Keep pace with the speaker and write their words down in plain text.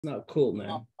not cool,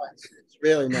 man. It's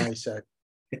really nice.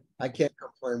 I can't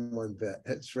complain one bit.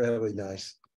 It's really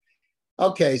nice.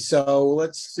 Okay, so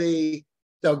let's see.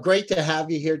 So great to have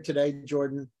you here today,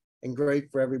 Jordan, and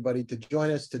great for everybody to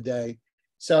join us today.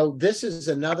 So this is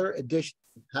another edition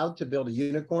of How to Build a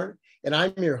Unicorn, and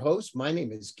I'm your host. My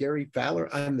name is Gary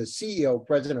Fowler. I'm the CEO,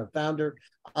 president, and founder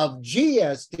of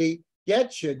GSD,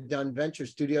 Get Shit Done Venture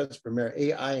Studios, premier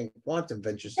AI and quantum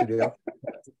venture studio,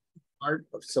 part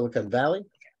of Silicon Valley.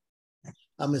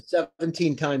 I'm a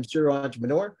 17-time serial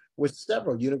entrepreneur with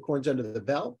several unicorns under the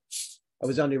belt. I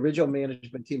was on the original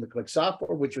management team of Click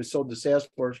Software, which was sold to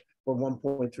Salesforce for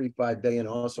 $1.35 billion,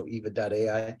 also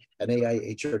Eva.ai, an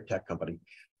AI HR tech company.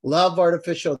 Love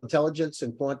artificial intelligence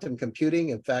and quantum computing.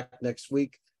 In fact, next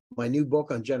week, my new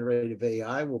book on generative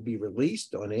AI will be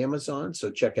released on Amazon, so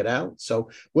check it out.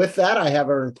 So with that, I have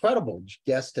our incredible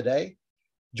guest today.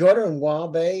 Jordan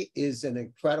Wahbeh is an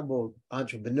incredible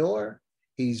entrepreneur.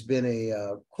 He's been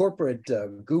a corporate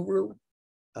guru.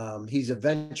 He's a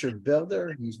venture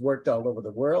builder. He's worked all over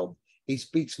the world. He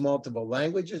speaks multiple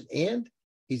languages, and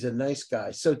he's a nice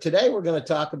guy. So today we're going to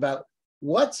talk about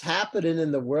what's happening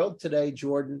in the world today,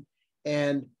 Jordan.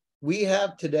 And we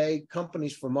have today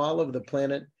companies from all over the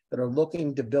planet that are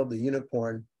looking to build a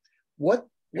unicorn.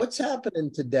 What's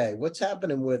happening today? What's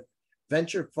happening with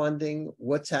venture funding?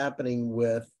 What's happening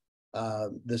with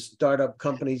the startup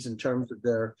companies in terms of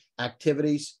their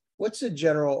activities? What's the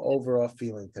general overall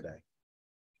feeling today?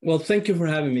 Well, thank you for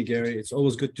having me, Gary. It's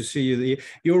always good to see you.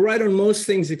 You're right on most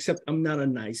things, except I'm not a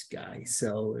nice guy.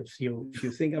 So if you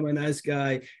think I'm a nice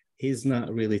guy, he's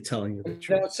not really telling you the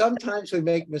truth. Now, sometimes we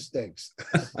make mistakes.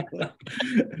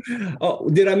 Oh,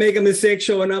 did I make a mistake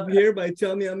showing up here by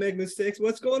telling me I make mistakes?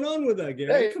 What's going on with that,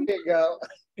 Gary? There you go.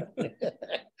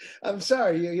 I'm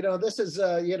sorry. You know, this is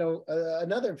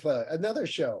another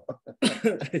show.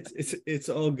 It's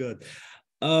all good.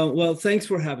 Well, thanks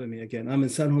for having me again. I'm in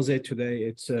San Jose today.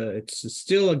 It's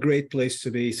still a great place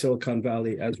to be, Silicon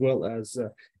Valley, as well as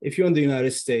if you're in the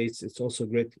United States, it's also a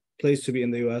great place to be in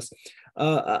the US.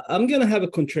 I'm going to have a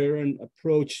contrarian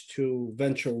approach to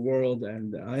venture world,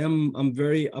 and I'm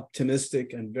very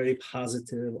optimistic and very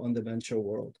positive on the venture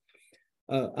world.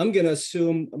 I'm going to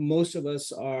assume most of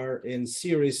us are in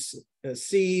series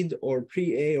seed or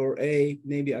pre-A or A,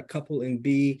 maybe a couple in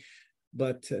B,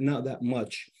 but not that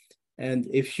much. And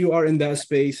if you are in that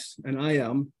space, and I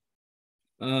am,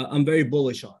 I'm very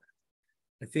bullish on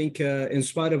it. I think in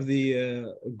spite of the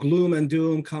gloom and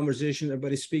doom conversation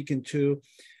everybody's speaking to,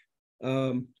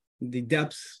 the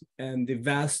depth and the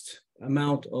vast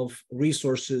amount of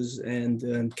resources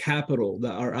and capital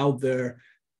that are out there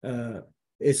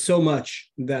is so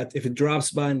much that if it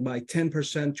drops by 10%,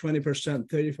 20%,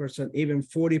 30%, even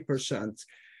 40%,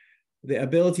 the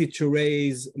ability to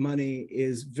raise money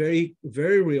is very,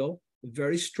 very real,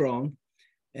 very strong,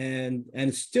 and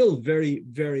still very,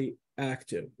 very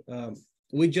active.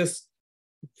 We just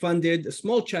funded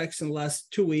small checks in the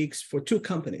last 2 weeks for 2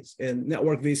 companies in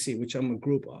Network.VC, which I'm a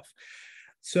group of.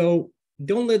 So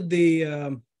don't let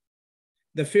the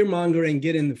fear mongering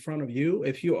get in front of you.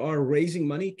 If you are raising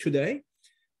money today,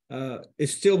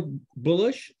 it's still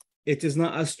bullish. It is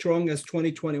not as strong as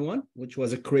 2021, which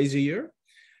was a crazy year.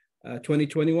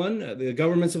 2021, the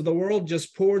governments of the world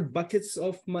just poured buckets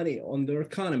of money on their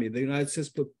economy. The United States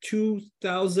put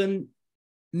 $2,000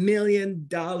 million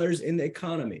in the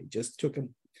economy, just took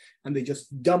them, and they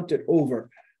just dumped it over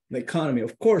the economy.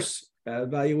 Of course,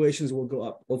 valuations will go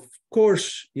up. Of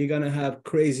course, you're going to have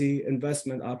crazy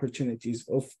investment opportunities.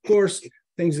 Of course,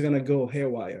 things are going to go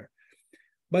haywire.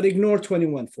 But ignore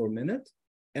 21 for a minute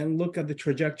and look at the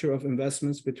trajectory of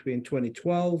investments between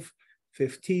 2012,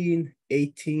 15,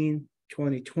 18,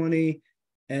 2020,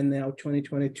 and now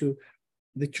 2022.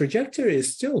 The trajectory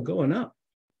is still going up.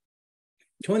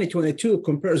 2022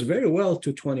 compares very well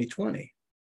to 2020.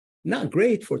 Not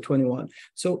great for 21.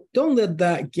 So don't let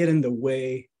that get in the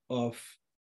way of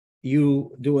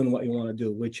you doing what you want to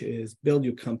do, which is build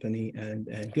your company and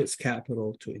get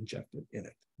capital to inject it in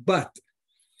it. But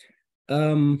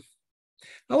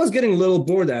I was getting a little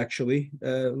bored, actually.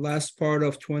 Last part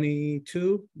of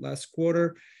 22, last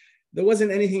quarter, there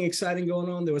wasn't anything exciting going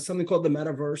on. There was something called the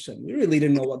metaverse, and we really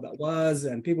didn't know what that was,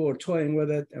 and people were toying with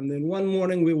it. And then one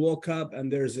morning we woke up, and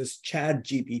there's this Chat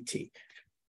GPT,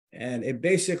 and it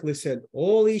basically said,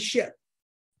 holy shit,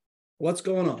 what's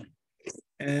going on?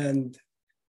 And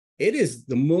it is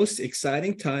the most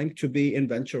exciting time to be in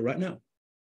venture right now.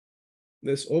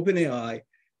 This OpenAI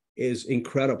is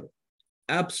incredible.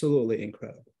 Absolutely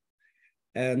incredible.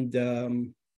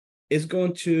 And it's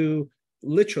going to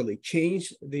literally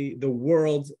change the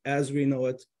world as we know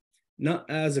it, not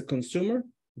as a consumer,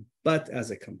 but as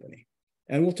a company.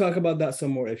 And we'll talk about that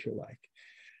some more if you like.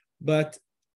 But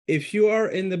if you are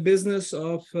in the business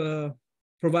of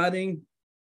providing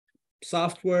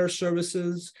software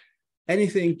services,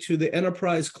 anything to the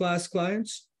enterprise class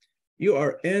clients, you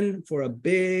are in for a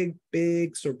big,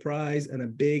 big surprise and a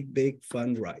big, big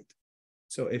fun ride.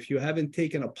 So if you haven't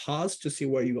taken a pause to see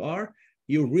where you are,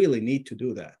 you really need to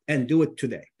do that and do it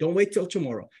today. Don't wait till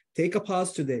tomorrow. Take a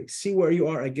pause today, see where you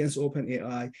are against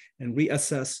OpenAI and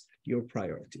reassess your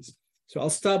priorities. So I'll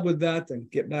stop with that and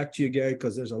get back to you, Gary,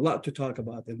 because there's a lot to talk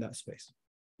about in that space.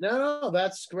 No,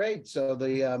 that's great. So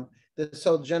this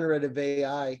whole generative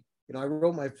AI, I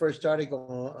wrote my first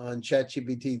article on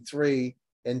ChatGPT 3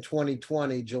 in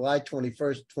 2020, July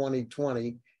 21st,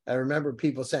 2020. I remember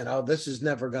people saying, oh, this is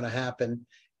never going to happen.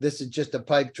 This is just a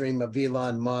pipe dream of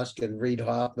Elon Musk and Reid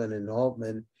Hoffman and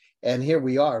Altman. And here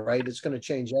we are, right? It's going to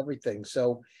change everything.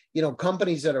 So,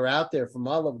 companies that are out there from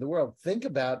all over the world, think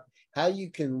about how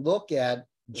you can look at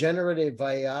generative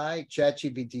AI,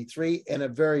 ChatGPT 3 in a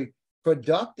very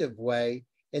productive way,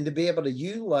 and to be able to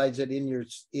utilize it in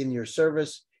your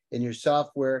service, in your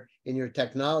software, in your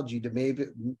technology to maybe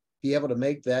be able to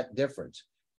make that difference.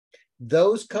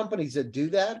 Those companies that do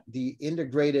that, the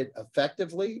integrate it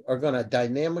effectively, are going to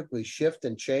dynamically shift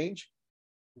and change.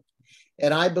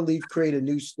 And I believe create a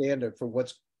new standard for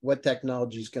what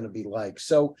technology is going to be like.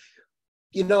 So,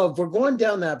 if we're going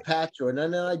down that path, Jordan,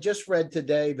 and then I just read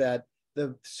today that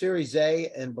the Series A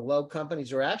and below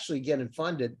companies are actually getting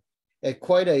funded at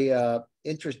quite a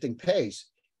interesting pace.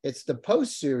 It's the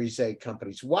post-Series A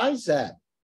companies. Why is that?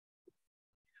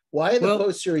 Why are the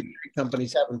post-Series A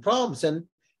companies having problems? And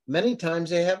many times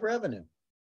they have revenue.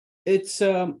 It's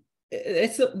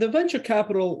the venture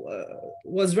capital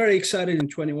was very excited in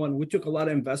 21. We took a lot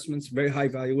of investments, very high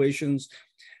valuations.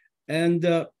 And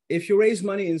if you raise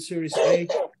money in Series A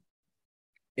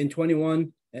in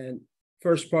 21 and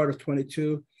first part of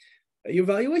 22, your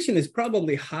valuation is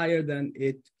probably higher than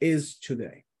it is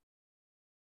today.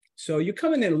 So you're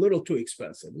coming in a little too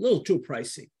expensive, a little too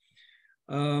pricey.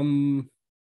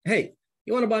 Hey,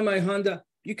 you want to buy my Honda?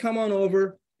 You come on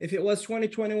over. If it was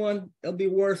 2021, it'll be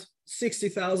worth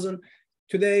 $60,000.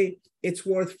 Today, it's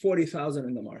worth $40,000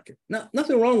 in the market. Now,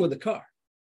 nothing wrong with the car.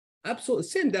 Absolutely,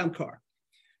 same damn car.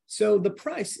 So the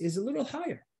price is a little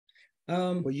higher.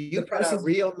 Well, you got a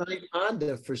real nice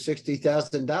Honda for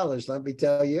 $60,000, let me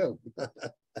tell you.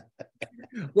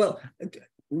 Well,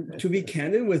 to be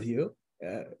candid with you,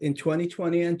 in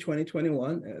 2020 and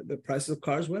 2021, the price of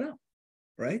cars went up,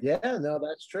 right? Yeah, no,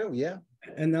 that's true. Yeah.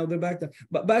 And now they're back down.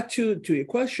 But back to your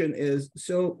question is,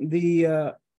 so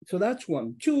that's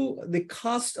one. Two, the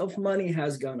cost of money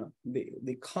has gone up.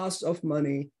 The cost of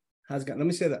money has gone. Let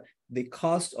me say that. The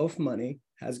cost of money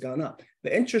has gone up.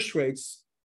 The interest rates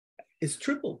is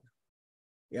tripled.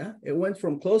 Yeah, it went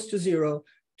from close to zero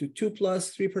to 2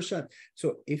 plus 3%.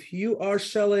 So if you are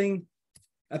selling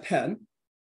a pen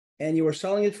and you were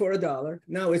selling it for $1,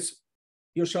 now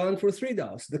you're selling for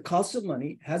 $3. The cost of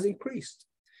money has increased.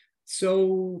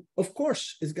 So of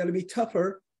course, it's going to be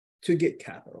tougher to get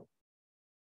capital.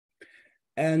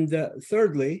 And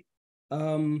thirdly,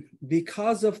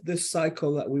 because of this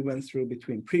cycle that we went through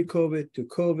between pre-COVID to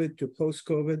COVID to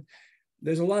post-COVID,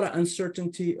 there's a lot of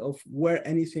uncertainty of where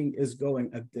anything is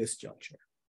going at this juncture.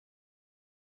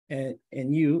 And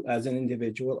you, as an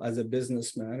individual, as a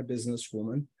businessman, a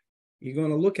businesswoman, you're going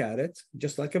to look at it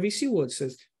just like a VC would,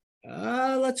 says,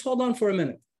 let's hold on for a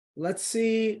minute. Let's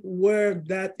see where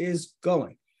that is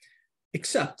going.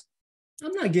 Except,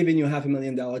 I'm not giving you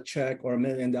 $500,000 check or $1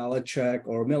 million check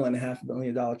or $1.5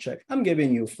 million check. I'm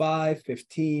giving you 5,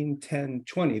 15, 10,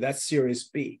 20. That's Series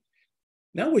B.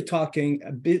 Now we're talking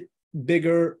a bit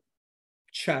bigger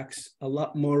checks, a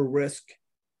lot more risk,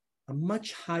 a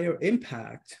much higher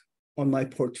impact on my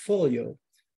portfolio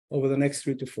over the next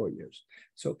 3 to 4 years.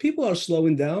 So people are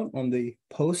slowing down on the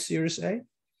post-Series A.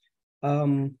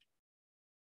 And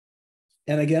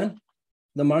again,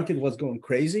 the market was going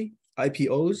crazy.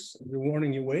 IPOs, the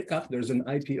warning, you wake up, there's an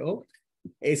IPO.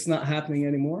 It's not happening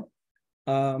anymore.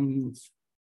 Well,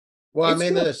 I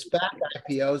mean, the SPAC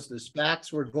IPOs, the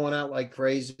SPACs were going out like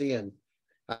crazy. And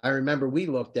I remember we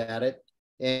looked at it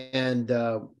and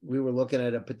we were looking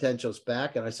at a potential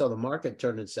SPAC, and I saw the market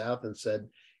turning south and said,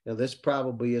 this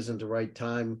probably isn't the right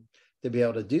time to be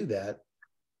able to do that.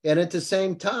 And at the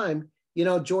same time,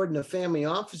 Jordan, the family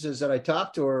offices that I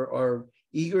talked to are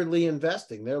eagerly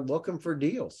investing. They're looking for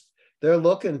deals. They're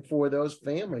looking for those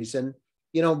families. And,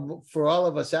 for all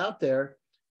of us out there,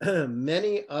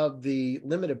 many of the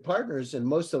limited partners and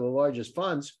most of the largest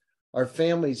funds are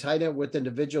families, high net worth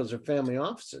individuals or family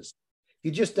offices.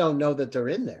 You just don't know that they're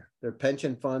in there. They're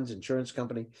pension funds, insurance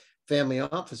company, family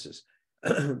offices.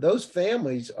 those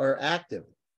families are active.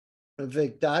 In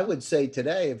fact, I would say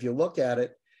today, if you look at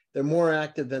it, they're more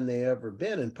active than they've ever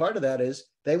been. And part of that is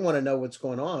they want to know what's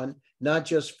going on, not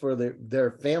just for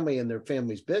their family and their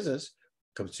family's business,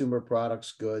 consumer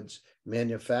products, goods,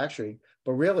 manufacturing,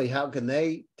 but really how can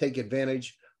they take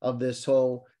advantage of this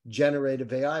whole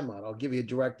generative AI model? I'll give you a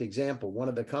direct example. One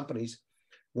of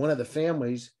the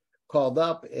families called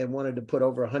up and wanted to put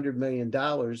over $100 million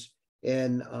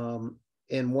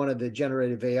in one of the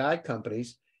generative AI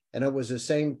companies. And it was the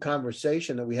same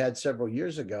conversation that we had several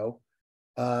years ago.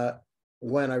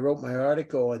 When I wrote my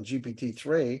article on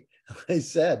GPT-3, I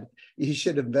said, you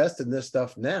should invest in this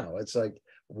stuff now. It's like,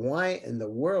 why in the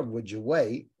world would you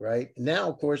wait, right? Now,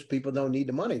 of course, people don't need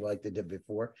the money like they did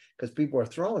before because people are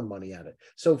throwing money at it.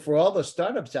 So for all the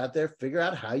startups out there, figure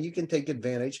out how you can take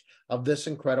advantage of this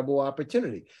incredible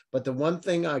opportunity. But the one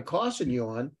thing I caution you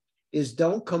on is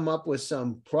don't come up with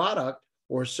some product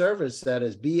or service that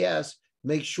is BS.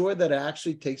 Make sure that it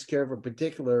actually takes care of a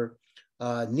particular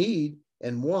need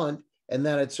and want, and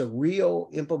that it's a real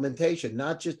implementation,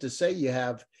 not just to say you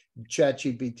have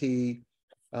ChatGPT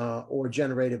or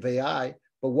generative AI,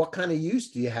 but what kind of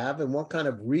use do you have and what kind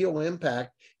of real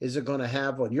impact is it going to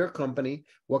have on your company?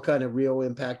 What kind of real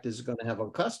impact is it going to have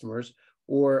on customers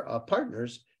or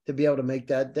partners to be able to make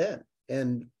that dent?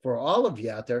 And for all of you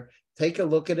out there, take a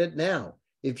look at it now.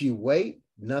 If you wait,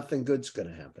 nothing good's going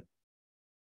to happen.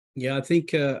 Yeah, I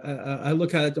think I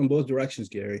look at it on both directions,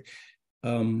 Gary.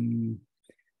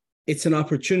 It's an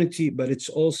opportunity, but it's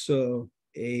also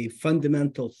a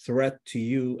fundamental threat to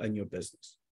you and your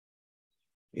business.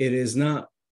 It is not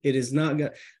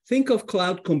think of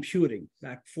cloud computing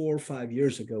back 4 or 5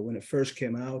 years ago when it first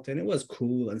came out, and it was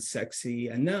cool and sexy.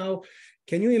 And now,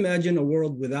 can you imagine a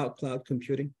world without cloud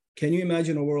computing? Can you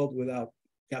imagine a world without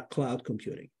cloud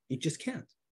computing? You just can't.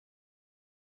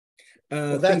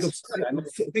 Think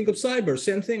of cyber.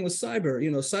 Same thing with cyber.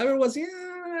 Cyber was,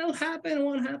 it'll happen, it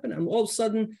won't happen. And all of a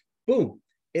sudden, boom,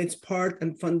 it's part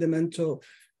and fundamental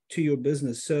to your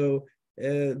business. So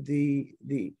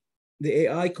the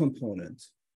AI component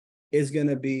is going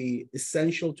to be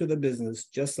essential to the business,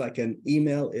 just like an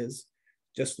email is,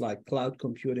 just like cloud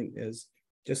computing is,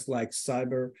 just like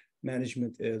cyber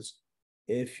management is.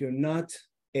 If you're not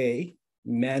A,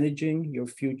 managing your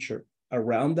future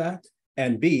around that,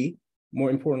 and B, more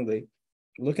importantly,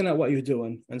 looking at what you're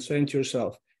doing and saying to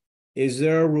yourself, is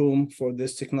there a room for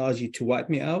this technology to wipe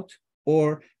me out?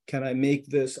 Or can I make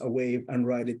this a wave and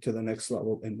ride it to the next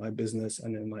level in my business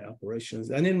and in my operations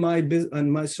and in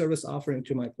my service offering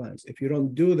to my clients? If you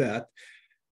don't do that,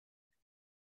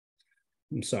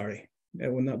 I'm sorry,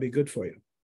 it will not be good for you.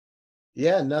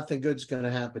 Yeah, nothing good's going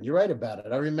to happen. You're right about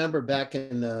it. I remember back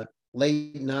in the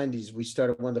late 90s, we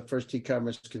started one of the first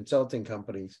e-commerce consulting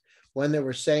companies when they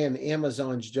were saying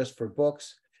Amazon's just for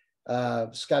books.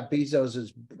 Jeff Bezos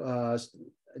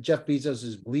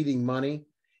is bleeding money.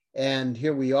 And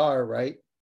here we are, right?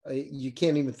 You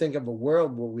can't even think of a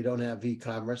world where we don't have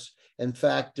e-commerce. In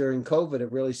fact, during COVID, it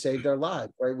really saved our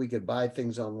lives, right? We could buy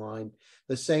things online.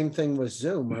 The same thing with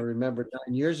Zoom. I remember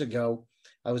 9 years ago,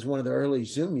 I was one of the early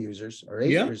Zoom users, or 8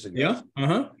 years ago. Yeah.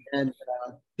 Uh-huh. And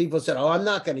people said, oh, I'm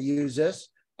not going to use this.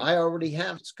 I already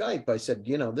have Skype. I said,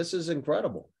 this is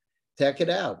incredible. Check it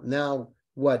out. Now,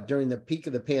 during the peak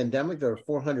of the pandemic, there are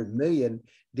 400 million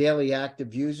daily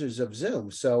active users of Zoom.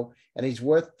 So, and he's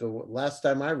worth, the last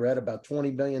time I read, about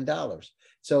 $20 billion.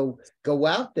 So go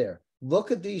out there,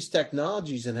 look at these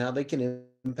technologies and how they can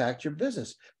impact your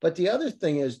business. But the other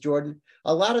thing is, Jordan,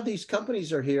 a lot of these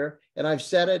companies are here, and I've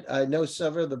said it. I know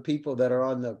several of the people that are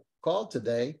on the call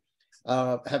today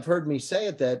have heard me say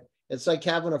it, that it's like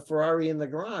having a Ferrari in the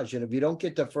garage. And if you don't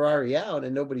get the Ferrari out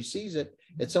and nobody sees it,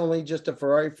 it's only just a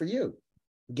Ferrari for you.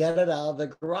 Get it out of the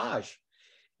garage.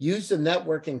 Use the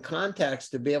network and contacts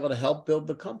to be able to help build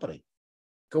the company.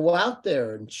 Go out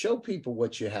there and show people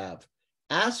what you have.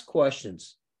 Ask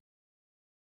questions.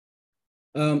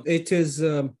 It is,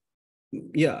 I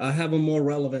have a more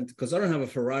relevant, because I don't have a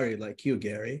Ferrari like you,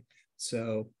 Gary.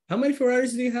 So how many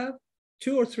Ferraris do you have?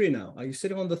 2 or 3 now? Are you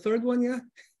sitting on the third one yet?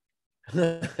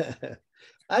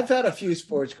 I've had a few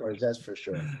sports cars, that's for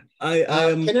sure.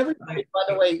 Can everybody, by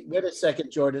the way, wait a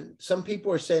second, Jordan. Some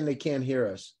people are saying they can't hear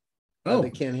us.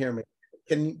 They can't hear me.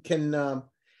 Can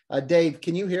Dave,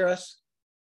 can you hear us?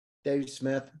 Dave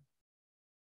Smith?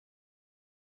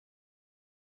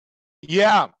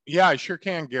 Yeah, I sure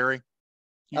can, Gary.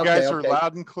 You guys are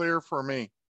loud and clear for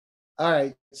me. All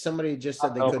right. Somebody just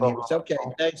said they couldn't hear us. Okay,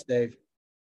 thanks, Dave.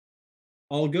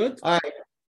 All good? All right.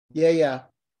 Yeah.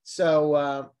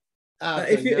 So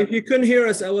if you couldn't hear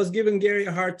us, I was giving Gary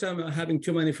a hard time having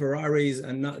too many Ferraris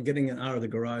and not getting it out of the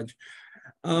garage.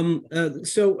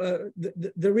 The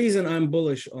reason I'm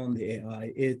bullish on the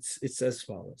AI, it's as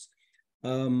follows.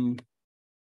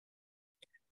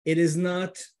 It's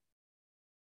not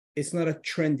a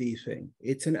trendy thing.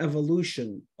 It's an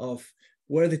evolution of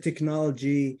where the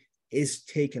technology is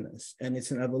taking us, and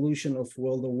it's an evolution of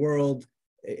where the world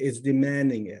is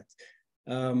demanding it.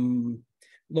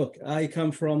 Look, I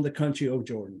come from the country of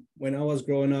Jordan. When I was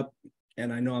growing up,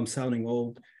 and I know I'm sounding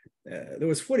old, there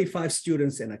was 45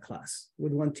 students in a class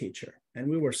with one teacher, and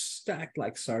we were stacked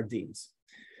like sardines.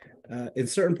 In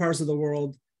certain parts of the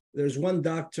world, there's one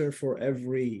doctor for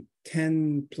every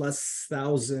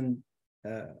 10,000+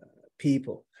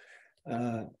 people.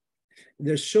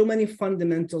 There's so many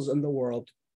fundamentals in the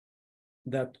world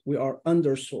that we are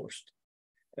undersourced.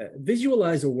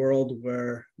 Visualize a world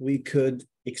where we could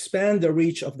expand the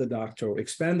reach of the doctor, or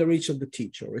expand the reach of the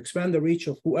teacher, or expand the reach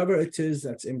of whoever it is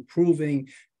that's improving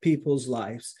people's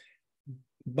lives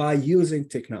by using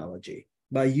technology,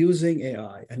 by using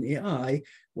AI. And AI,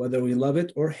 whether we love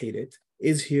it or hate it,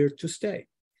 is here to stay.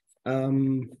 A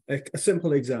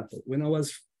simple example, when I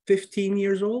was 15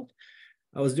 years old,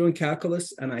 I was doing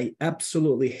calculus, and I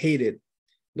absolutely hated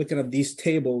looking at these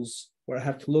tables where I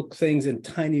have to look things in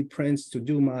tiny prints to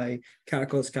do my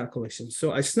calculations.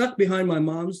 So I snuck behind my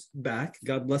mom's back,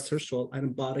 God bless her soul,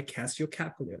 and bought a Casio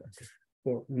calculator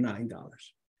for $9.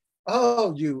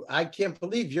 Oh, I can't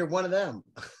believe you're one of them.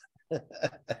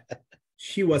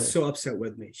 She was so upset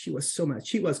with me. She was so mad.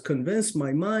 She was convinced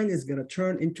my mind is going to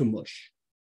turn into mush.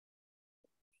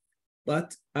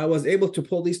 But I was able to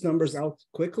pull these numbers out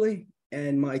quickly,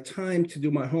 and my time to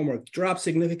do my homework dropped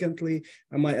significantly,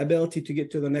 and my ability to get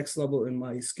to the next level in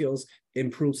my skills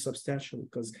improved substantially,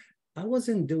 because I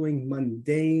wasn't doing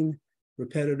mundane,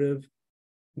 repetitive,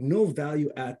 no value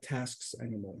add tasks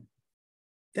anymore.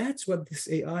 That's what this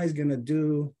AI is going to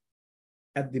do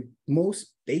at the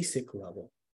most basic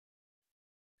level.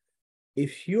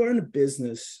 If you're in a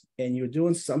business and you're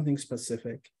doing something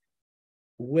specific,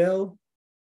 will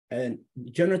and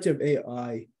generative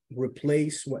AI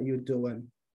replace what you're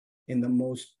doing in the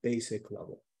most basic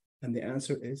level? And the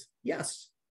answer is yes.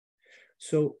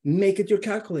 So make it your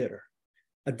calculator,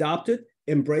 adopt it,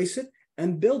 embrace it,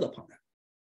 and build upon it.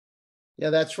 Yeah,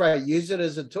 that's right. Use it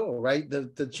as a tool, right?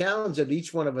 The challenge that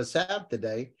each one of us have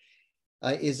today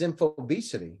is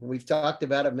infobesity. We've talked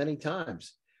about it many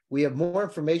times. We have more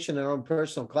information in our own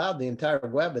personal cloud, the entire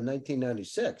web, in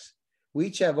 1996. We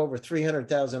each have over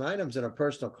 300,000 items in our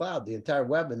personal cloud. The entire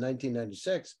web in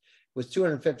 1996 was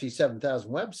 257,000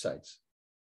 websites.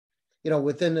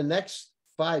 Within the next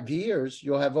 5 years,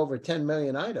 you'll have over 10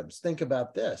 million items. Think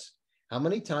about this. How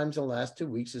many times in the last 2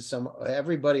 weeks has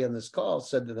everybody on this call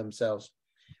said to themselves,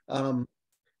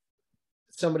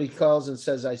 somebody calls and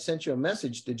says, I sent you a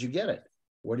message. Did you get it?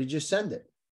 Where did you send it?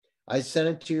 I sent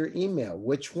it to your email.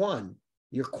 Which one?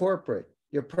 Your corporate,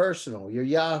 your personal, your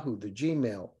Yahoo, the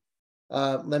Gmail.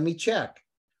 Let me check.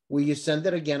 Will you send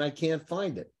it again? I can't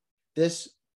find it. This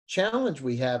challenge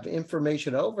we have,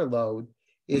 information overload,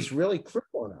 is really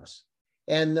crippling us.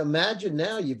 And imagine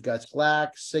now you've got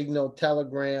Slack, Signal,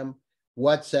 Telegram,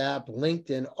 WhatsApp,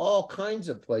 LinkedIn, all kinds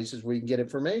of places where you can get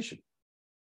information.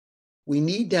 We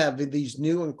need to have these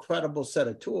new incredible set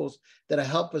of tools that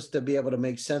help us to be able to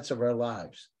make sense of our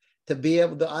lives. To be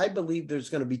able to, I believe there's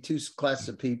going to be two classes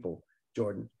of people,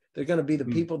 Jordan. They're going to be the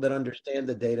people that understand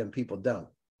the data and people don't.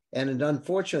 And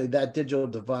unfortunately, that digital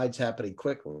divide's happening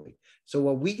quickly. So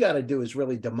what we got to do is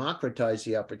really democratize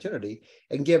the opportunity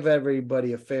and give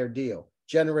everybody a fair deal.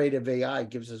 Generative AI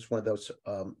gives us one of those,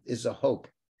 is a hope.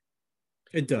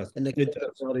 It does. And the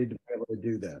capability to be able to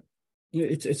do that.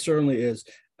 It certainly is.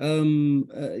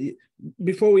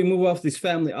 Before we move off this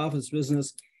family office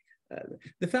business,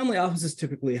 the family offices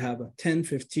typically have a 10,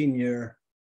 15-year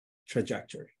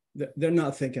trajectory. They're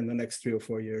not thinking the next 3 or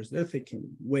 4 years. They're thinking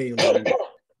way longer.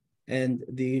 And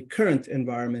the current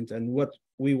environment and what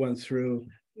we went through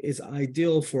is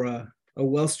ideal for a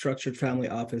well-structured family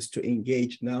office to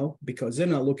engage now, because they're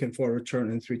not looking for a return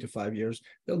in 3 to 5 years.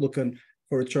 They're looking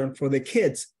for a return for the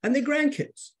kids and the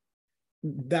grandkids.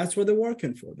 That's what they're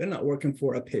working for. They're not working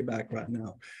for a payback right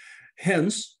now.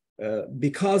 Hence,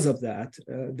 because of that,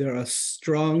 they're a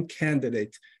strong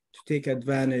candidate to take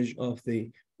advantage of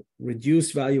the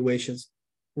reduced valuations,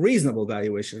 reasonable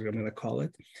valuations, I'm going to call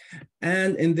it.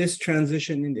 And in this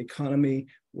transition in the economy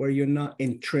where you're not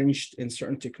entrenched in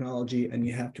certain technology and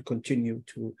you have to continue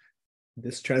to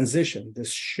this transition,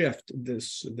 this shift,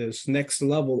 this next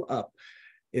level up,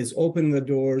 is opening the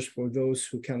doors for those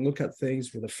who can look at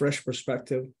things with a fresh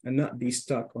perspective and not be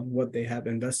stuck on what they have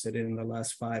invested in the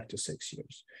last 5 to 6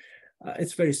 years.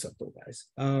 It's very subtle, guys.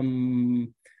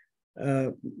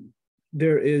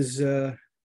 There is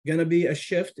going to be a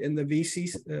shift in the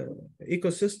VC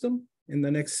ecosystem in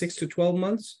the next 6 to 12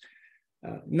 months.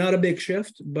 Not a big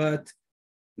shift, but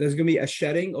there's going to be a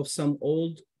shedding of some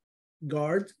old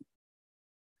guard.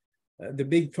 The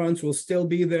big funds will still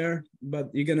be there, but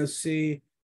you're going to see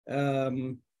a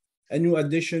new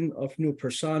addition of new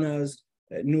personas,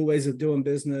 new ways of doing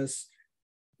business.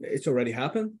 It's already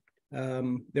happened.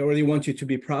 They already want you to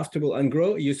be profitable and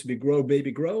grow. It used to be grow,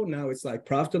 baby, grow. Now it's like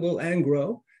profitable and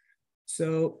grow.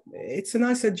 So it's a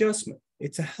nice adjustment.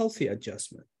 It's a healthy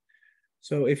adjustment.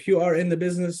 So if you are in the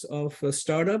business of a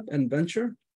startup and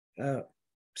venture,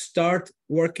 start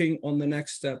working on the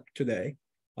next step today,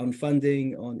 on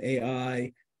funding, on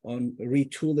AI, on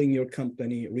retooling your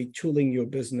company, retooling your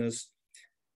business.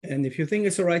 And if you think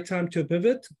it's the right time to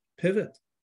pivot, pivot.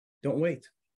 Don't wait.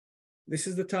 This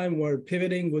is the time where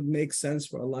pivoting would make sense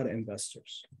for a lot of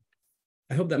investors.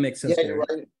 I hope that makes sense. Yeah, you're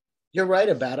right. You're right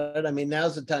about it. I mean,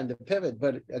 now's the time to pivot.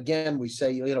 But again, we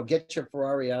say, get your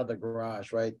Ferrari out of the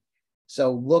garage, right?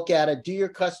 So look at it, do your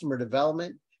customer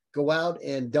development, go out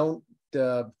and don't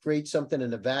create something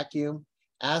in a vacuum.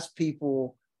 Ask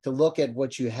people to look at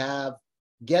what you have,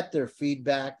 get their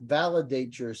feedback,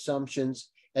 validate your assumptions,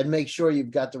 and make sure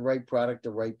you've got the right product,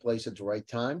 the right place at the right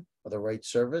time, or the right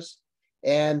service.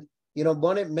 And,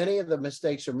 many of the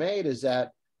mistakes are made is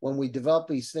that when we develop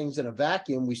these things in a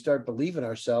vacuum, we start believing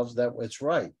ourselves that it's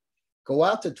right. Go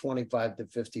out to 25 to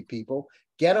 50 people,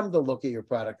 get them to look at your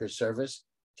product or service,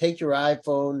 take your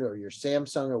iPhone or your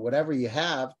Samsung or whatever you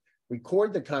have,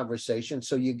 record the conversation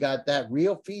so you got that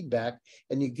real feedback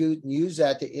and you can use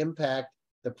that to impact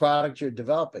the product you're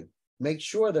developing. Make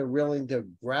sure they're willing to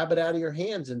grab it out of your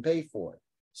hands and pay for it.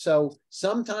 So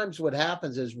sometimes what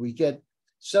happens is we get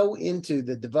so into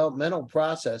the developmental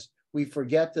process, we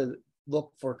forget to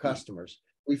look for customers.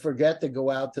 We forget to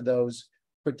go out to those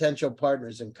potential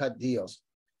partners and cut deals.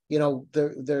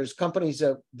 There's companies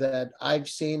that I've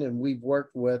seen and we've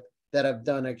worked with that have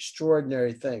done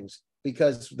extraordinary things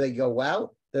because they go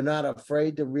out, they're not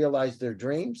afraid to realize their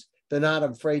dreams, they're not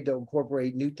afraid to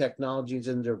incorporate new technologies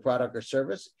into their product or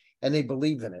service, and they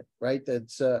believe in it, right?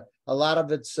 That's a lot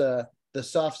of it's the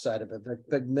soft side of it, the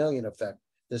Pygmalion effect,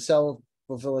 the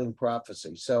self-fulfilling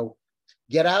prophecy. So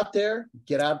get out there,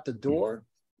 get out the door,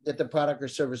 get the product or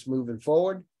service moving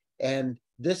forward. And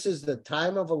this is the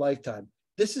time of a lifetime.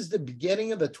 This is the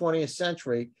beginning of the 20th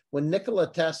century when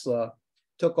Nikola Tesla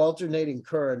took alternating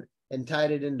current and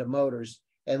tied it into motors.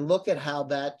 And look at how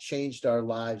that changed our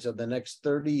lives over the next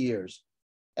 30 years.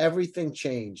 Everything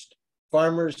changed.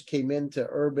 Farmers came into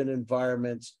urban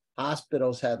environments.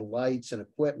 Hospitals had lights and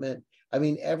equipment. I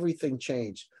mean, everything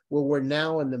changed. Well, we're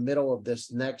now in the middle of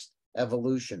this next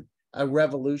evolution, a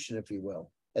revolution, if you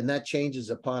will. And that change is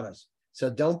upon us. So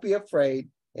don't be afraid,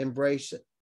 embrace it.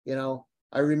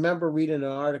 I remember reading an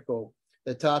article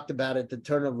that talked about at the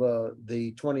turn of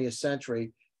the 20th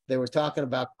century, they were talking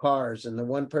about cars. And the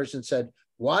one person said,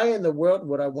 why in the world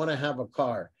would I want to have a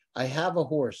car? I have a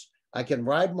horse. I can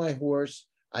ride my horse.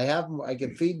 I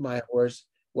can feed my horse.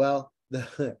 Well,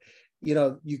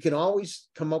 you can always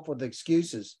come up with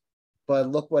excuses, but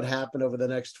look what happened over the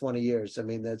next 20 years. I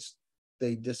mean,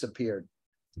 they disappeared.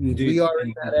 Indeed. We are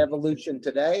in that evolution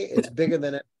today. It's bigger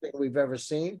than anything we've ever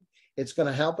seen. It's going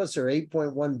to help us. There are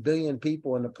 8.1 billion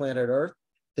people on the planet Earth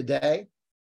today.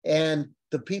 And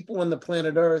the people on the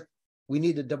planet Earth, we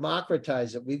need to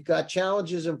democratize it. We've got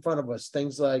challenges in front of us,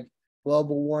 things like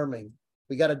global warming.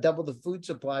 We got to double the food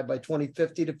supply by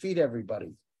 2050 to feed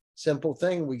everybody. Simple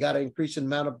thing. We got to increase the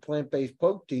amount of plant-based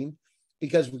protein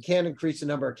because we can't increase the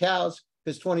number of cows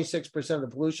because 26% of the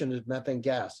pollution is methane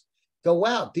gas. Go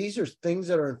out. These are things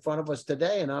that are in front of us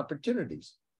today and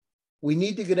opportunities. We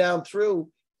need to go down through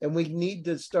and we need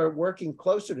to start working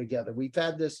closer together. We've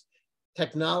had this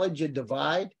technology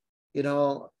divide,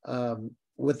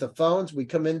 with the phones. We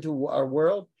come into our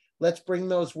world. Let's bring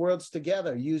those worlds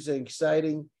together using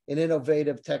exciting and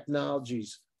innovative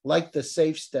technologies like the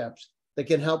Safe Steps that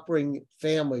can help bring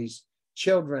families,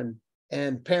 children,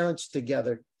 and parents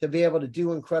together to be able to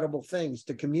do incredible things,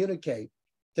 to communicate,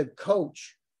 to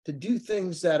coach, to do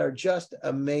things that are just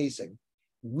amazing.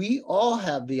 We all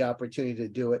have the opportunity to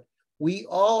do it. We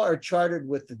all are chartered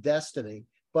with the destiny,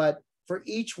 but for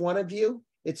each one of you,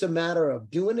 it's a matter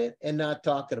of doing it and not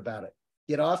talking about it.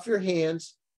 Get off your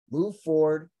hands, move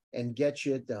forward, and get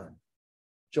shit done.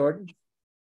 Jordan?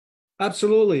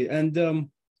 Absolutely. And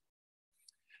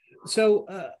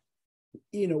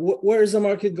where is the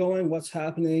market going? What's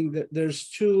happening? There's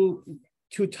two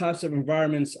types of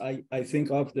environments I think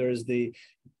of. There's the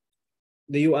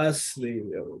US,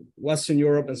 the Western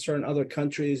Europe, and certain other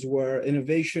countries where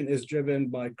innovation is driven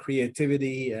by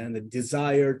creativity and a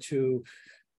desire to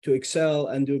to excel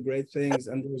and do great things.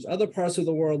 And there's other parts of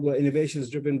the world where innovation is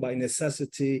driven by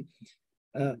necessity.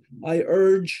 I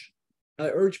urge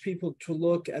people to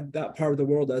look at that part of the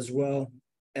world as well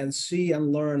and see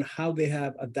and learn how they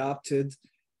have adopted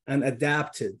and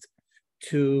adapted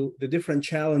to the different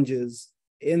challenges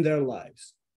in their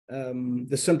lives.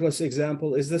 The simplest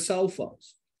example is the cell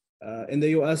phones. In the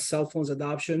US, cell phones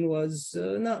adoption was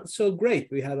not so great.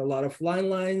 We had a lot of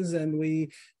landlines, and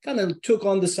we kind of took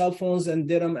on the cell phones and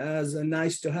did them as a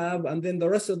nice to have. And then the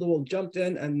rest of the world jumped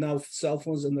in, and now cell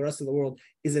phones in the rest of the world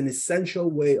is an essential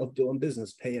way of doing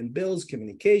business, paying bills,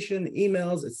 communication,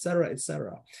 emails, et cetera, et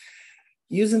cetera.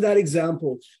 Using that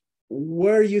example,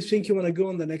 where you think you want to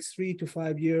go in the next 3 to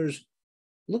 5 years,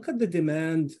 look at the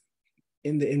demand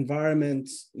in the environment,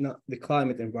 not the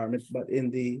climate environment, but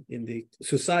in the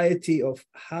society of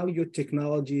how your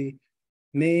technology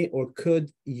may or could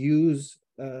be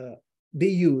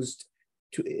used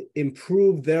to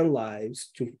improve their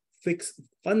lives, to fix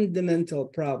fundamental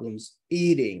problems,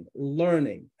 eating,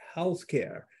 learning,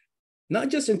 healthcare, not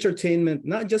just entertainment,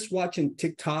 not just watching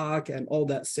TikTok and all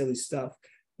that silly stuff,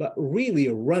 but really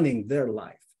running their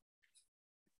life.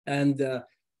 And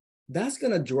that's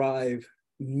going to drive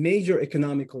major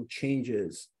economical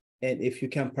changes. And if you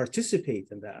can participate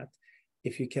in that,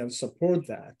 if you can support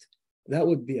that, that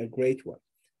would be a great one.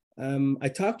 I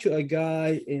talked to a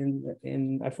guy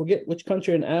in I forget which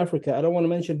country in Africa. I don't want to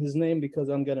mention his name because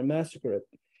I'm going to massacre it.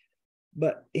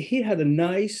 But he had a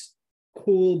nice,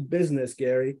 cool business,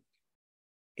 Gary.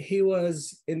 He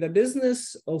was in the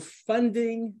business of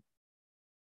funding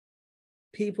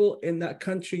people in that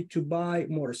country to buy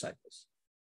motorcycles.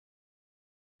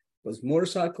 Because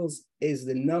motorcycles is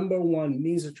the #1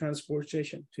 means of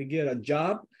transportation to get a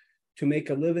job, to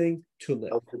make a living, to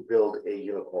live. How to build a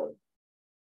unicorn.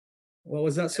 What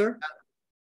was that, sir?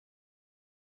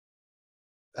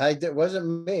 It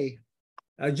wasn't me.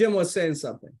 Jim was saying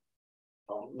something.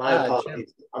 My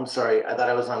apologies. I'm sorry. I thought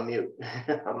I was on mute.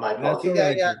 My apologies.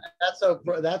 Yeah,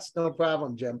 that's no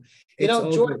problem, Jim. You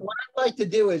know, Jordan, what I'd like to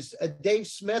do is, Dave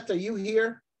Smith, are you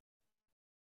here?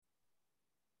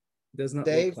 Does not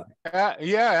Dave?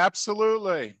 Yeah,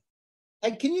 absolutely.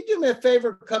 And can you do me a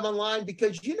favor, come online?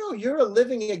 Because, you know, you're a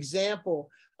living example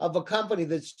of a company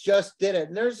that's just did it.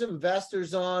 And there's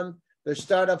investors on, there's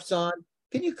startups on.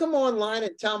 Can you come online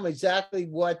and tell them exactly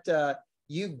what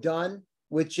you've done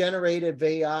with generative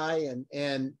AI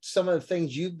and some of the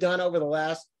things you've done over the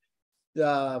last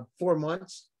 4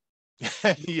 months?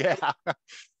 Yeah,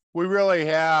 we really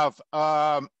have.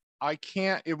 I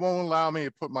can't, it won't allow me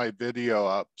to put my video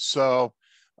up. So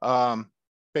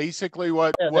basically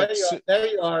there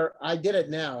you are. I did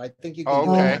it now. I think you can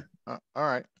do it. All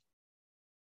right.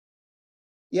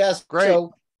 Yes. Great.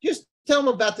 So just tell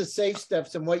them about the safe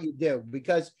steps and what you do,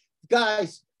 because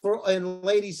guys and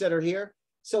ladies that are here,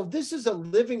 so this is a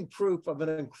living proof of an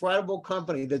incredible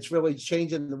company that's really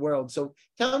changing the world. So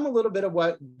tell them a little bit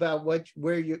about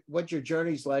what your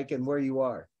journey's like and where you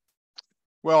are.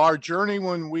 Well, our journey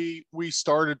when we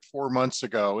started 4 months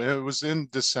ago, and it was in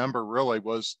December really,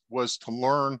 was to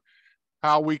learn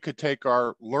how we could take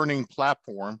our learning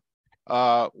platform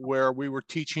where we were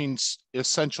teaching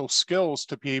essential skills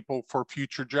to people for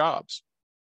future jobs.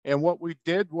 And what we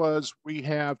did was we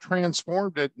have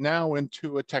transformed it now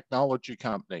into a technology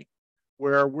company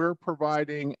where we're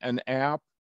providing an app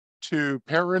to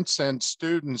parents and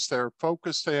students that are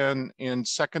focused in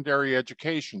secondary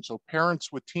education. So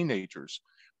parents with teenagers,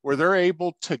 where they're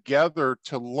able together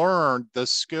to learn the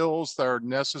skills that are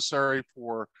necessary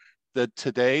for the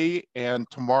today and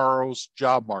tomorrow's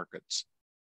job markets.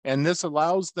 And this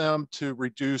allows them to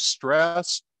reduce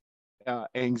stress,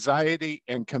 anxiety,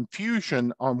 and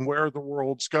confusion on where the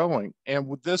world's going.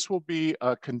 And this will be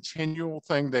a continual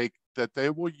thing that they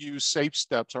will use safe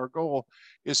steps. Our goal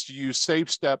is to use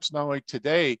safe steps not only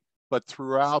today, but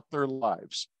throughout their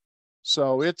lives.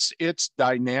 So it's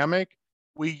dynamic.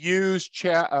 We use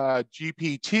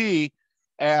GPT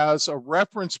as a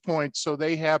reference point so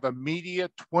they have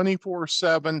immediate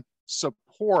 24/7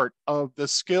 support of the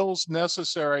skills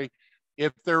necessary.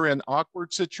 If they're in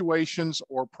awkward situations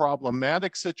or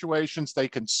problematic situations, they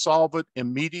can solve it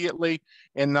immediately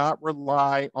and not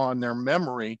rely on their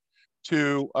memory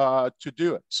to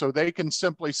do it. So they can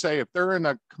simply say, if they're in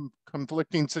a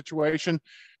conflicting situation,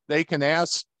 they can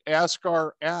ask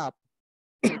our app,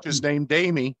 which is named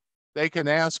Amy. They can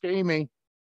ask Amy,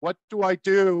 what do I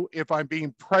do if I'm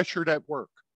being pressured at work?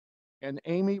 And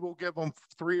Amy will give them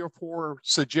 3 or 4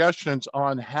 suggestions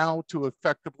on how to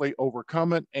effectively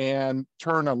overcome it and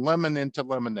turn a lemon into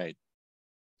lemonade.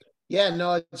 Yeah,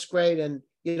 no, it's great. And,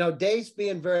 you know, Dave's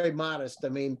being very modest. I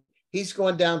mean, He's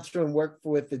gone down through and worked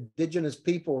with indigenous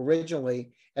people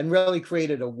originally and really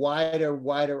created a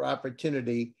wider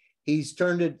opportunity. He's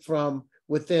turned it from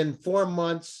within 4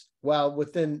 months, well,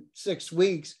 within 6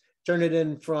 weeks, turned it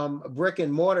in from a brick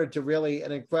and mortar to really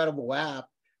an incredible app,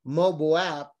 mobile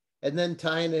app, and then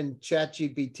tying in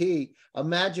ChatGPT.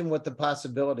 Imagine what the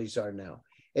possibilities are now.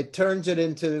 It turns it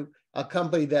into a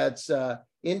company that's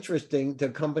interesting to a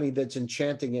company that's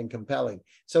enchanting and compelling.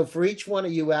 So for each one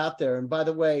of you out there, and by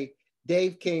the way,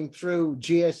 Dave came through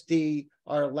GSD,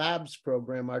 our labs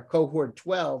program, our cohort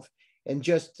 12, and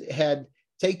just had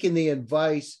taken the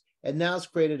advice and now has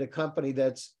created a company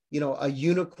that's, you know, a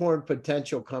unicorn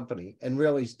potential company and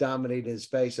really has dominated his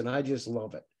space. And I just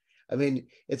love it. I mean,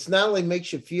 it's not only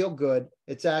makes you feel good,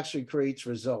 it actually creates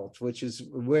results, which is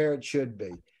where it should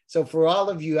be. So for all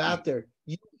of you out there,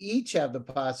 you each have the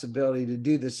possibility to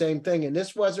do the same thing. And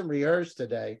this wasn't rehearsed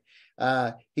today.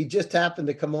 He just happened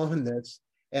to come on this.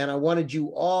 And I wanted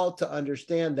you all to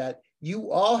understand that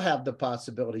you all have the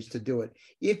possibilities to do it.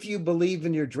 If you believe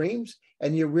in your dreams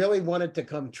and you really want it to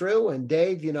come true. And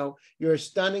Dave, you know, you're a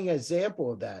stunning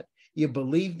example of that. You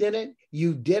believed in it.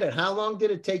 You did it. How long did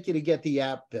it take you to get the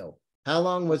app built? How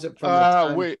long was it from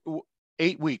the time?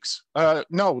 8 weeks.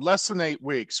 No, less than 8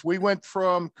 weeks. We went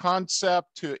from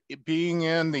concept to being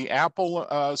in the Apple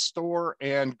store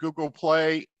and Google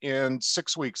Play in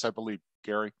 6 weeks, I believe,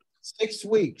 Gary. 6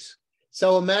 weeks.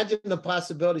 So imagine the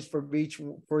possibilities for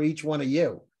each one of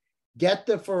you. Get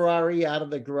the Ferrari out of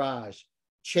the garage,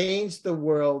 change the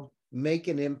world, make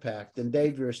an impact. And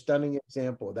Dave, you're a stunning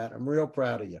example of that. I'm real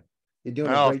proud of you. You're doing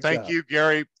a great job. Thank you,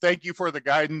 Gary. Thank you for the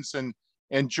guidance.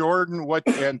 And Jordan,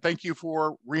 and thank you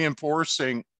for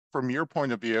reinforcing from your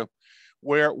point of view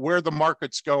where the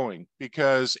market's going,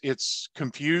 because it's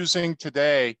confusing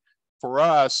today for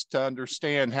us to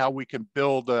understand how we can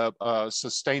build a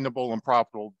sustainable and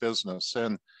profitable business.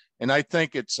 And I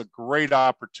think it's a great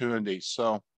opportunity.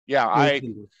 So yeah, it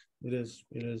is.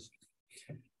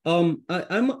 I'm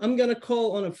gonna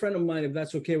call on a friend of mine, if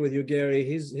that's okay with you, Gary.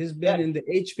 He's been in the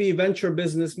HP venture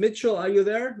business. Mitchell, are you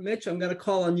there? Mitch, I'm gonna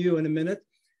call on you in a minute.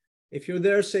 If you're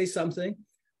there, say something.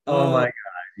 Oh my God,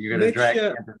 you're gonna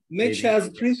drag. Mitch has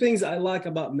 3 things I like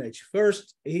about Mitch.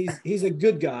 First, he's a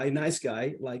good guy, nice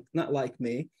guy, like not like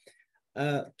me.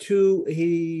 2,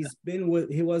 he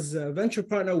was a venture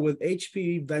partner with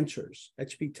HP Ventures,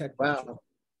 HP Tech Ventures. Wow.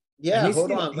 Yeah,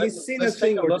 hold on. He's seen a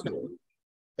thing or two.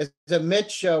 Is it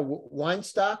Mitch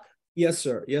Weinstock? Yes,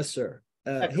 sir. Yes, sir.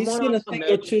 He's come seen on a thing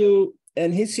or two,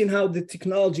 and he's seen how the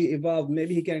technology evolved.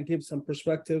 Maybe he can give some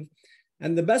perspective.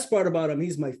 And the best part about him,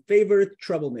 he's my favorite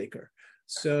troublemaker.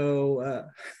 So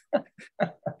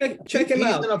check him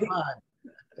out.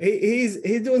 He's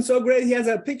doing so great. He has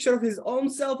a picture of his own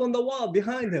self on the wall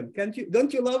behind him.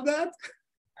 Don't you love that?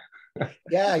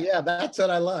 Yeah, that's what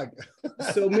I like.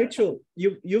 So Mitchell,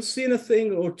 you've seen a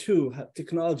thing or two,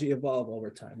 technology evolve over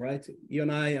time, right? You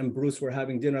and I and Bruce were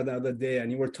having dinner the other day, and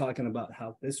you were talking about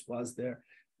how this was there.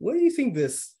 Where do you think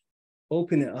this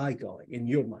OpenAI going in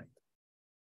your mind?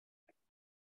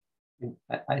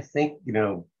 I think,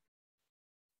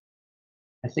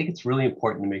 I think it's really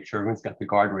important to make sure everyone's got the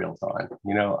guardrails on,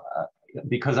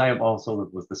 because I am also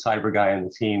was the cyber guy on the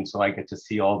team, so I get to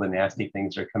see all the nasty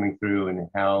things that are coming through and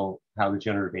how the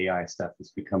generative AI stuff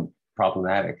has become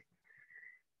problematic.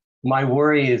 My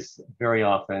worry is very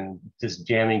often just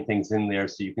jamming things in there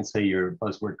so you can say you're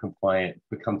buzzword compliant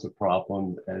becomes a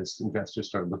problem as investors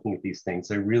start looking at these things.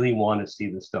 They really want to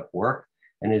see this stuff work.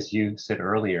 And as you said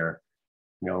earlier,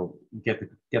 get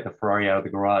the Ferrari out of the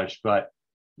garage, but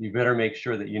you better make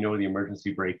sure that you know where the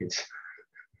emergency brake is.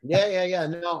 Yeah.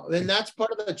 No, and that's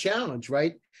part of the challenge,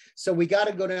 right? So we got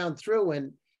to go down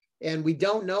through and we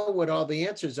don't know what all the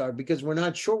answers are because we're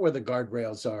not sure where the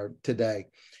guardrails are today.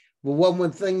 But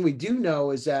one thing we do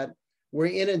know is that we're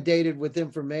inundated with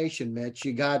information, Mitch.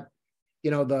 You got,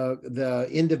 the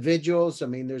individuals. I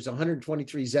mean, there's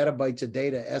 123 zettabytes of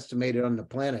data estimated on the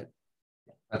planet.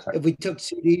 That's right. If we took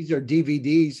CDs or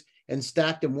DVDs and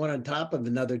stacked them one on top of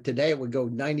another today, it would go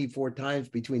 94 times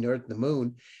between Earth and the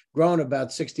moon, growing about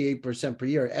 68% per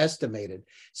year, estimated.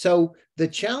 So the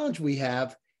challenge we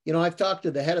have, I've talked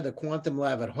to the head of the quantum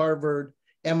lab at Harvard,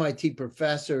 MIT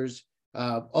professors,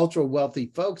 ultra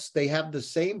wealthy folks. They have the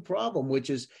same problem, which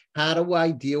is how do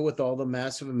I deal with all the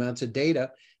massive amounts of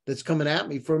data that's coming at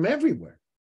me from everywhere,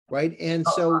 right? And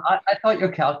so I thought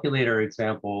your calculator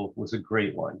example was a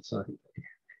great one. So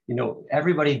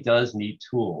everybody does need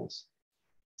tools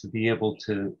to be able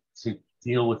to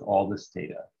deal with all this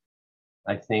data.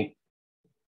 I think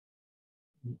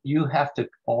you have to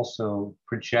also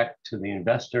project to the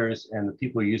investors and the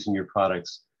people using your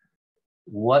products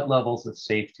what levels of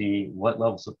safety, what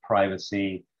levels of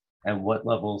privacy, and what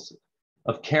levels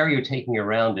of care you're taking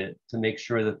around it to make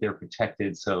sure that they're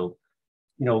protected. So,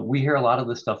 we hear a lot of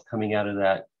the stuff coming out of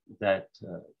that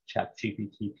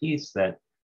ChatGPT piece that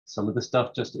some of the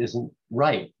stuff just isn't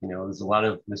right. There's a lot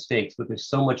of mistakes, but there's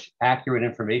so much accurate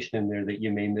information in there that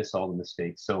you may miss all the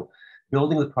mistakes. So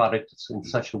building the product in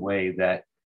such a way that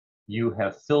you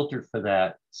have filtered for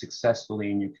that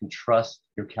successfully and you can trust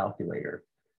your calculator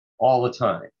all the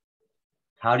time.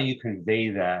 How do you convey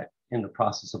that in the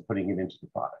process of putting it into the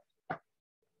product?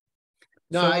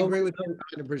 No, I agree with you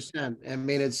 100%. I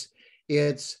mean, it's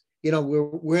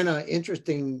we're in an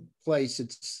interesting place.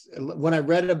 It's when I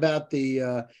read about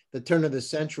the turn of the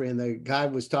century and the guy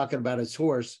was talking about his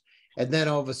horse, and then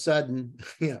all of a sudden,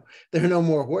 there are no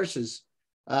more horses.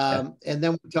 And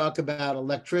then we talk about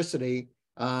electricity,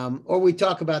 or we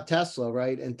talk about Tesla,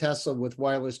 right? And Tesla with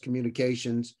wireless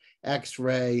communications,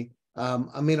 X-ray.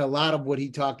 I mean, a lot of what he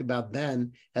talked about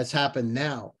then has happened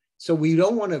now. So we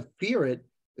don't want to fear it.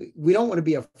 We don't want to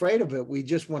be afraid of it. We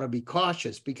just want to be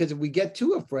cautious, because if we get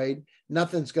too afraid,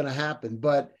 nothing's going to happen.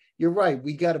 But you're right.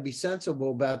 We got to be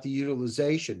sensible about the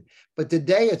utilization. But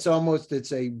today it's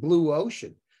a blue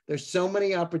ocean. There's so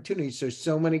many opportunities. There's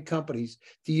so many companies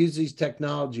to use these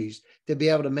technologies to be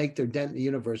able to make their dent in the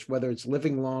universe, whether it's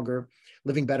living longer,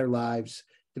 living better lives,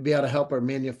 to be able to help our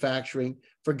manufacturing.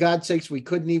 For God's sakes, we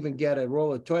couldn't even get a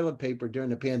roll of toilet paper during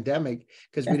the pandemic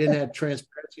because we didn't have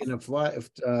transparency in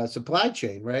the supply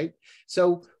chain, right?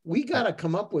 So we got to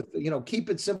come up with, keep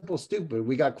it simple, stupid.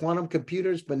 We got quantum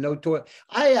computers, but no toilet.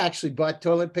 I actually bought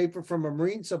toilet paper from a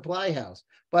marine supply house.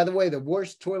 By the way, the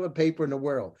worst toilet paper in the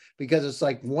world, because it's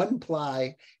like one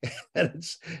ply and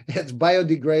it's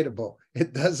biodegradable.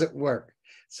 It doesn't work.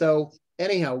 So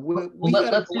anyhow,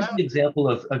 let's use an example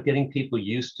of getting people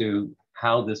used to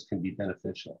how this can be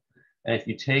beneficial. And if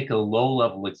you take a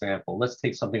low-level example, let's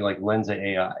take something like Lensa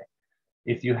AI.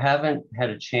 If you haven't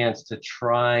had a chance to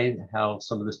try how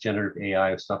some of this generative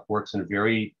AI stuff works in a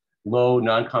very low,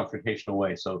 non-confrontational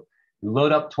way. So you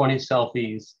load up 20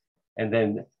 selfies and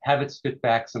then have it spit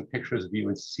back some pictures of you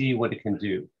and see what it can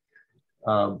do.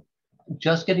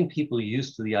 Just getting people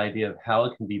used to the idea of how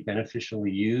it can be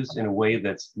beneficially used in a way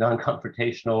that's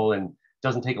non-confrontational and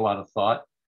doesn't take a lot of thought.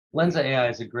 Lensa AI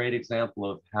is a great example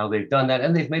of how they've done that,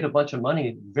 and they've made a bunch of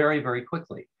money very, very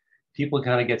quickly. People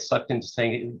kind of get sucked into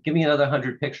saying, give me another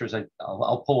 100 pictures,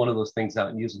 I'll pull one of those things out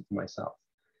and use it for myself.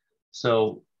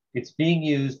 So it's being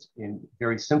used in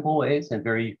very simple ways and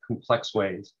very complex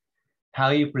ways.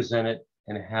 How you present it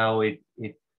and how it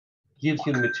gives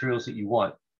you the materials that you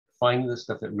want. Find the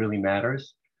stuff that really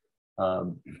matters.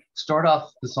 Start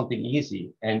off with something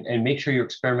easy and make sure you're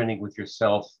experimenting with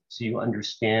yourself so you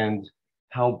understand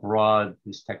how broad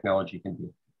this technology can be.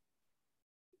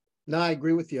 No, I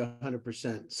agree with you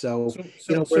 100%. So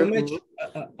Mitch,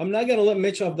 I'm not going to let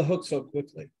Mitch off the hook so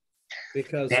quickly,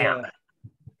 because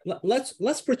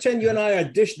let's pretend you and I are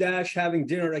dish dash having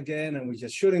dinner again, and we're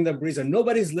just shooting the breeze, and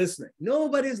nobody's listening.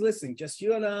 Nobody's listening, just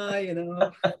you and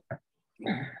I.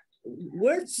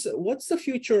 What's the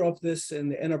future of this in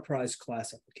the enterprise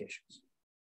class applications?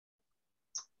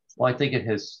 Well, I think it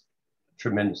has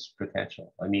tremendous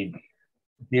potential. I mean,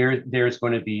 there's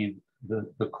going to be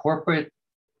the corporate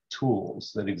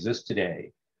tools that exist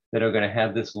today that are going to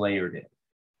have this layered in.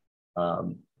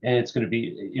 And it's going to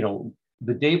be,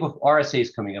 the day before RSA is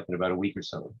coming up in about a week or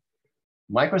so.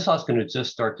 Microsoft's going to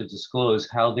just start to disclose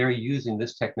how they're using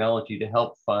this technology to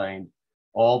help find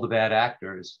all the bad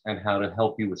actors and how to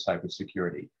help you with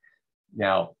cybersecurity.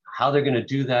 Now, how they're going to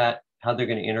do that, how they're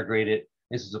going to integrate it,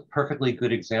 this is a perfectly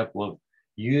good example of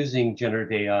using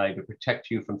generative AI to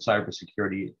protect you from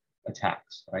cybersecurity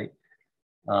attacks, right?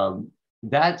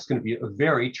 That's going to be a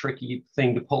very tricky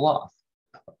thing to pull off.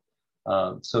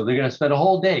 So they're going to spend a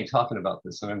whole day talking about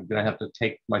this, and I'm going to have to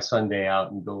take my Sunday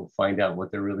out and go find out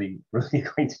what they're really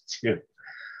going to do.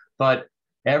 But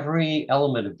every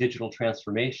element of digital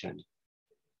transformation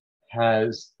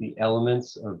has the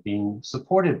elements of being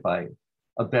supported by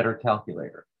a better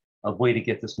calculator, a way to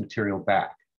get this material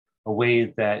back, a way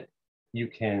that you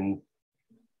can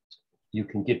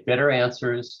get better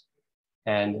answers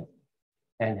and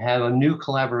have a new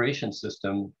collaboration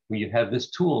system where you have this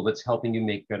tool that's helping you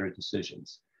make better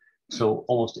decisions. So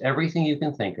almost everything you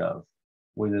can think of,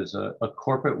 where there's a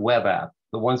corporate web app,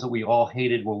 the ones that we all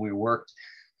hated when we worked,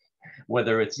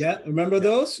 whether it's— Yeah, remember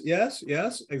those? Yes,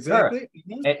 exactly.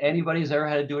 Sure. Anybody who's ever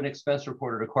had to do an expense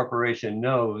report at a corporation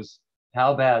knows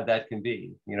how bad that can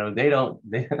be. They don't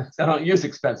use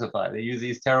Expensify. They use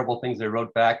these terrible things they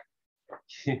wrote back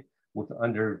with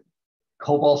under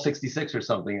COBOL 66 or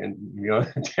something,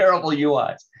 and terrible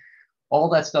UIs. all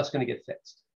that stuff's going to get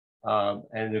fixed.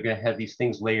 And they're going to have these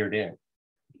things layered in.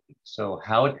 So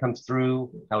how it comes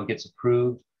through, how it gets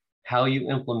approved, how you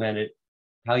implement it,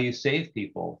 how you save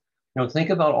people.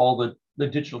 Think about all the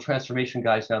digital transformation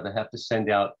guys now that have to send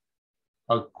out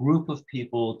a group of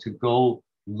people to go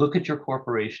look at your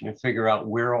corporation and figure out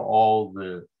where all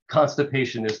the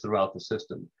constipation is throughout the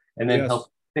system, and then help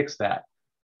fix that.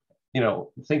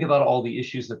 Think about all the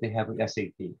issues that they have with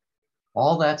SAP.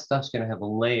 All that stuff's going to have a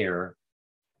layer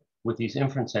with these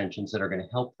inference engines that are going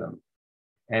to help them.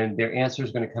 And their answer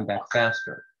is going to come back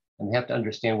faster. And they have to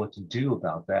understand what to do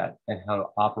about that and how to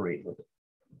operate with it.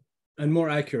 And more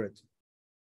accurate.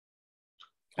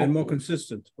 And more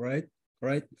consistent, right?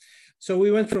 Right. So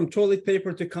we went from toilet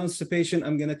paper to constipation.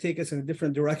 I'm going to take us in a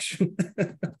different direction.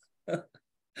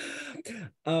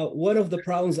 One of the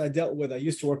problems I dealt with, I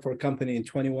used to work for a company in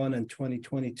 21 and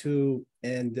 2022,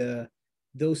 and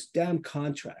those damn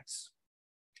contracts.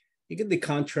 You get the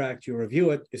contract, you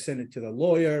review it, you send it to the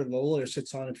lawyer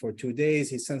sits on it for 2 days,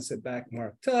 he sends it back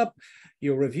marked up,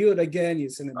 you review it again, you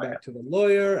send it back to the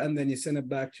lawyer, and then you send it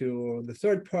back to the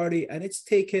third party, and it's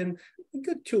taken a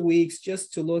good 2 weeks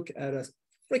just to look at a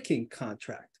freaking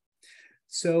contract.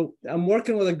 So I'm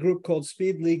working with a group called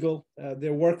Speed Legal. They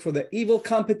work for the evil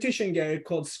competition, Gary,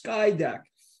 called Skydeck.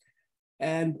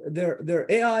 And they're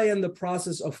AI in the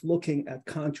process of looking at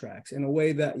contracts in a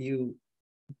way that you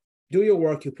do your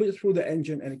work, you put it through the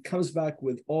engine, and it comes back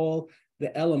with all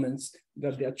the elements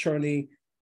that the attorney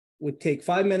would take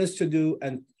 5 minutes to do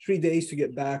and 3 days to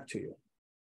get back to you.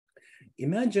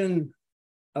 Imagine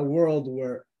a world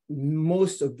where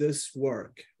most of this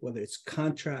work, whether it's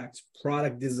contracts,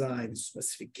 product design,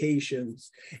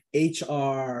 specifications,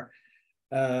 HR,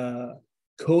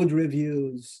 code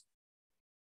reviews.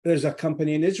 There's a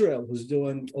company in Israel who's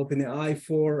doing OpenAI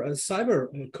for cyber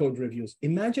code reviews.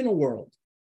 Imagine a world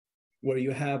where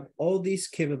you have all these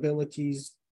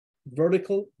capabilities,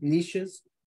 vertical niches,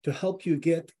 to help you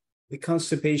get the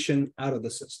constipation out of the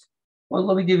system. Well,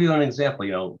 let me give you an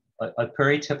example. A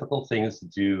very typical thing is to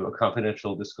do a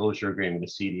confidential disclosure agreement, a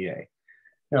CDA.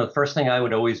 The first thing I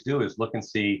would always do is look and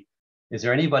see, is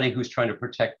there anybody who's trying to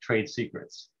protect trade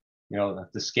secrets?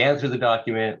 Have to scan through the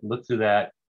document, look through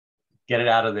that, get it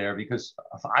out of there, because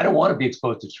I don't want to be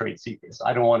exposed to trade secrets.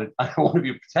 I don't want to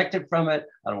be protected from it.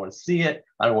 I don't want to see it.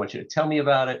 I don't want you to tell me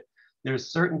about it.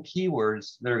 There's certain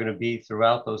keywords that are going to be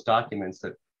throughout those documents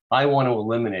that I want to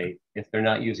eliminate if they're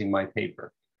not using my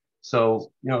paper.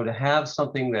 So, to have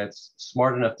something that's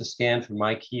smart enough to scan for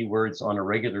my keywords on a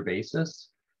regular basis,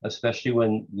 especially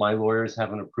when my lawyers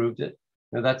haven't approved it,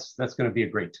 that's going to be a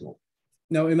great tool.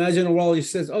 Now, imagine a world he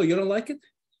says, "Oh, you don't like it?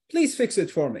 Please fix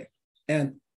it for me."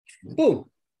 And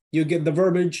boom, you get the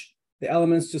verbiage, the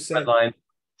elements to say. Red line.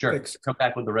 Sure. Fix. Come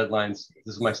back with the red lines.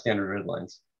 This is my standard red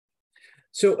lines.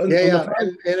 So and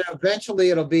eventually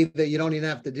it'll be that you don't even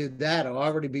have to do that. It'll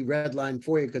already be redlined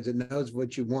for you because it knows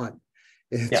what you want.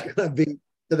 It's going to be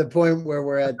to the point where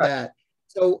we're at that.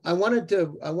 So I want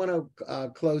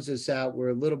to close this out. We're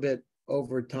a little bit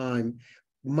over time.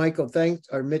 Mitchell,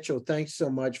 thanks so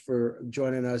much for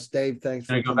joining us. Dave, thanks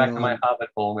for coming on. Go back to my Hobbit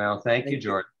bowl now. Thank you,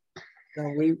 Jordan.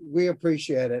 We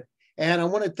appreciate it. And I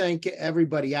want to thank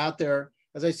everybody out there.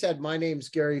 As I said, my name's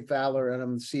Gary Fowler, and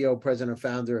I'm the CEO, president, and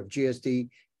founder of GSD,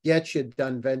 Get Shit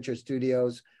Done Venture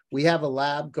Studios. We have a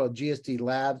lab called GSD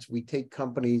Labs. We take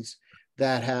companies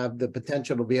that have the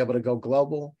potential to be able to go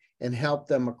global and help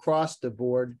them across the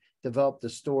board develop the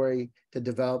story, to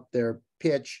develop their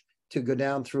pitch, to go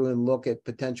down through and look at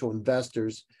potential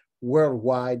investors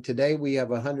worldwide. Today, we have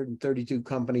 132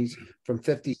 companies from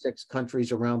 56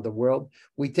 countries around the world.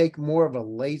 We take more of a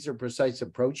laser precise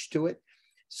approach to it.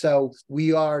 So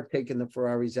we are taking the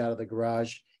Ferraris out of the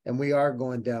garage, and we are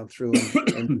going down through and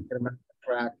get them on the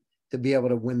track to be able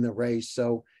to win the race.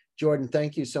 So Jordan,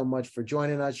 thank you so much for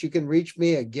joining us. You can reach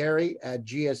me at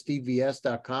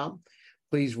gary@gsdvs.com.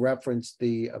 Please reference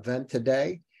the event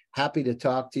today. Happy to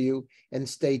talk to you, and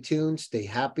stay tuned, stay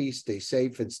happy, stay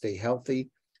safe, and stay healthy.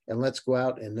 And let's go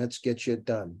out and let's get shit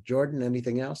done. Jordan,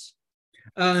 anything else?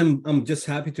 I'm just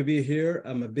happy to be here.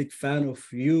 I'm a big fan of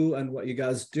you and what you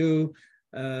guys do.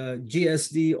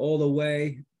 GSD all the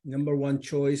way. Number one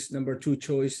choice. Number two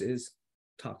choice is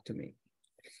talk to me.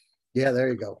 Yeah, there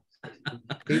you go.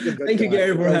 Thank you,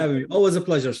 Gary, for having me. Always a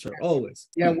pleasure, sir. Always.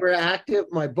 Yeah, we're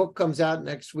active. My book comes out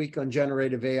next week on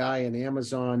generative AI and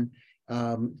Amazon.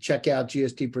 Check out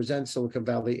GSD Presents Silicon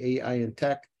Valley AI and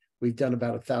Tech. We've done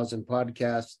about 1,000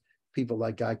 podcasts. People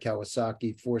like Guy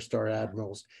Kawasaki, 4-star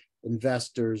admirals,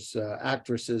 investors,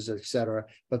 actresses, etc.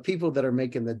 But people that are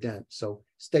making the dent. So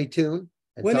stay tuned.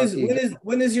 When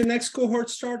is your next cohort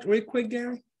start? Real quick,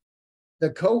 Gary. The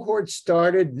cohort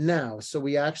started now, so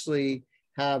we actually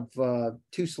have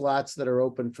 2 slots that are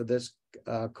open for this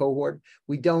cohort.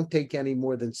 We don't take any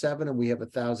more than 7, and we have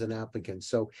 1,000 applicants.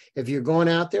 So if you're going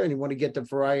out there and you want to get the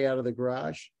Ferrari out of the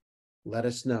garage, let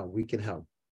us know. We can help.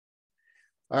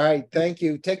 All right. Thank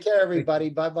you. Take care, everybody.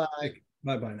 Bye-bye.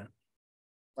 Bye-bye now.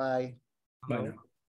 Bye. Bye now.